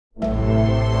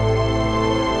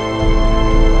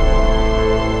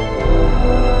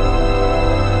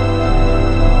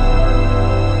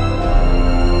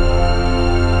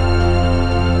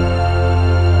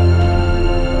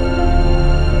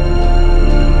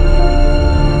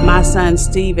son,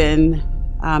 Stephen,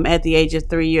 at the age of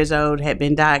 3 years old, had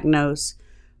been diagnosed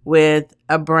with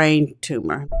a brain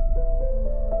tumor.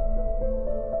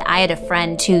 I had a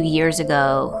friend 2 years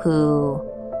ago who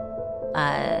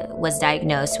was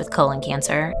diagnosed with colon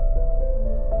cancer.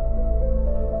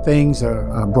 Things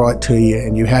are brought to you,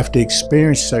 and you have to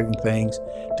experience certain things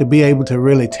to be able to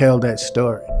really tell that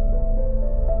story.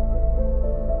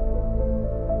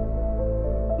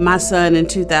 My son in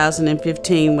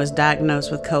 2015 was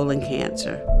diagnosed with colon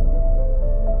cancer.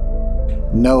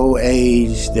 No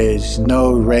age, there's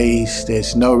no race,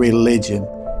 there's no religion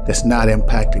that's not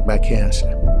impacted by cancer.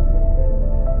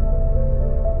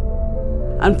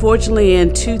 Unfortunately,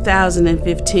 in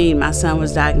 2015, my son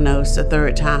was diagnosed a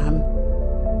third time.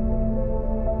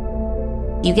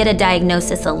 You get a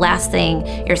diagnosis, the last thing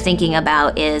you're thinking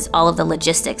about is all of the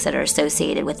logistics that are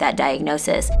associated with that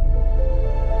diagnosis.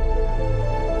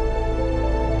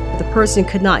 The person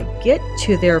could not get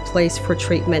to their place for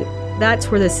treatment.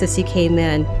 That's where the SISI came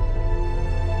in.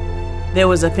 There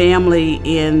was a family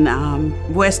in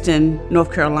Weston,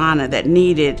 North Carolina that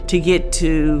needed to get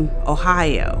to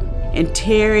Ohio. And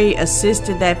Terry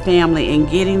assisted that family in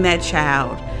getting that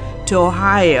child to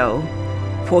Ohio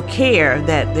for care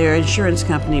that their insurance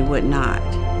company would not.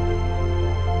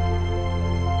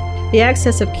 The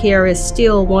access of care is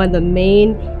still one of the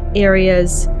main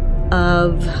areas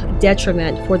of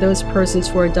detriment for those persons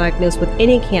who are diagnosed with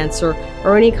any cancer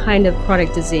or any kind of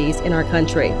chronic disease in our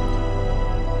country.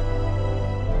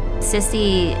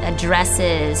 SISI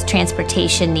addresses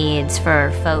transportation needs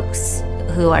for folks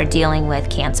who are dealing with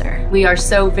cancer. We are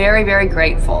so very, very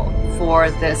grateful for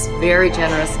this very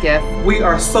generous gift. We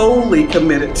are solely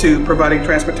committed to providing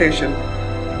transportation.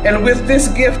 And with this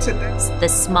gift to them, the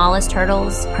smallest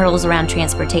hurdles around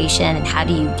transportation and how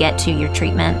do you get to your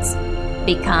treatments,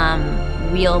 become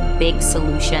real big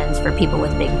solutions for people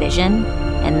with big vision.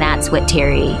 And that's what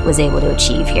Terry was able to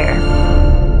achieve here.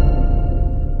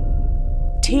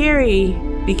 Terry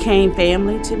became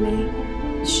family to me.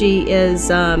 She is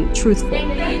truthful.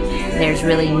 There's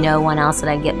really no one else that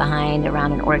I get behind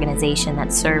around an organization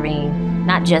that's serving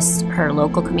not just her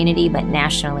local community, but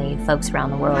nationally, folks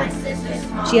around the world.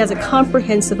 She has a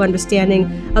comprehensive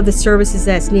understanding of the services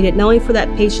that's needed, not only for that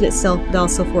patient itself, but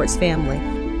also for its family.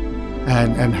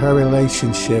 And her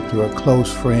relationship to a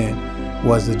close friend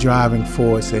was the driving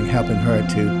force in helping her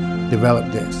to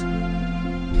develop this.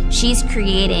 She's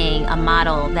creating a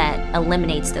model that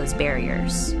eliminates those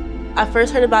barriers. I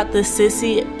first heard about the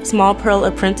SISI Small Pearl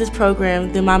Apprentice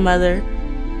Program through my mother.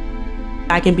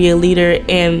 I can be a leader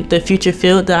in the future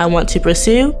field that I want to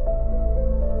pursue.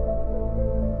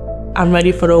 I'm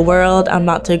ready for the world. I'm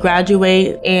about to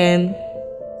graduate and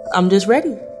I'm just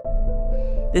ready.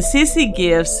 The SISI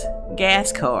gives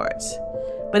gas cards,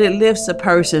 but it lifts the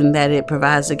person that it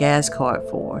provides a gas card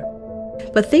for.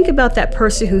 But think about that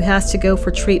person who has to go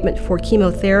for treatment for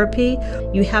chemotherapy.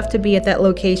 You have to be at that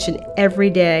location every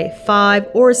day, 5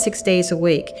 or 6 days a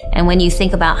week. And when you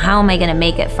think about how am I going to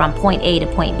make it from point A to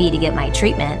point B to get my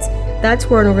treatments, that's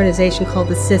where an organization called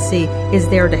the SISI is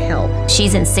there to help.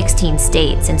 She's in 16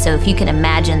 states, and so if you can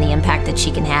imagine the impact that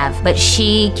she can have, but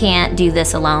she can't do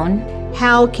this alone.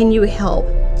 How can you help?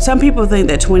 Some people think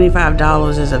that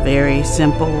 $25 is a very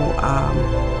simple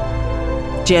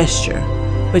gesture,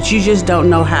 but you just don't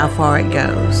know how far it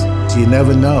goes. You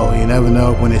never know. You never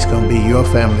know when it's going to be your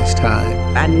family's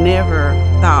time. I never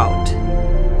thought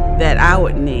that I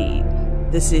would need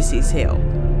the SISI's help.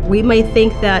 We may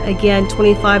think that, again,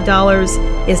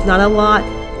 $25 is not a lot,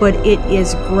 but it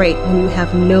is great when you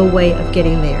have no way of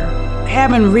getting there.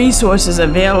 Having resources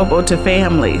available to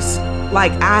families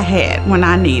like I had when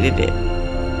I needed it.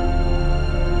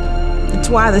 It's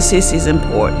why the SISI is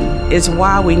important. It's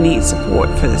why we need support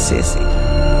for the SISI.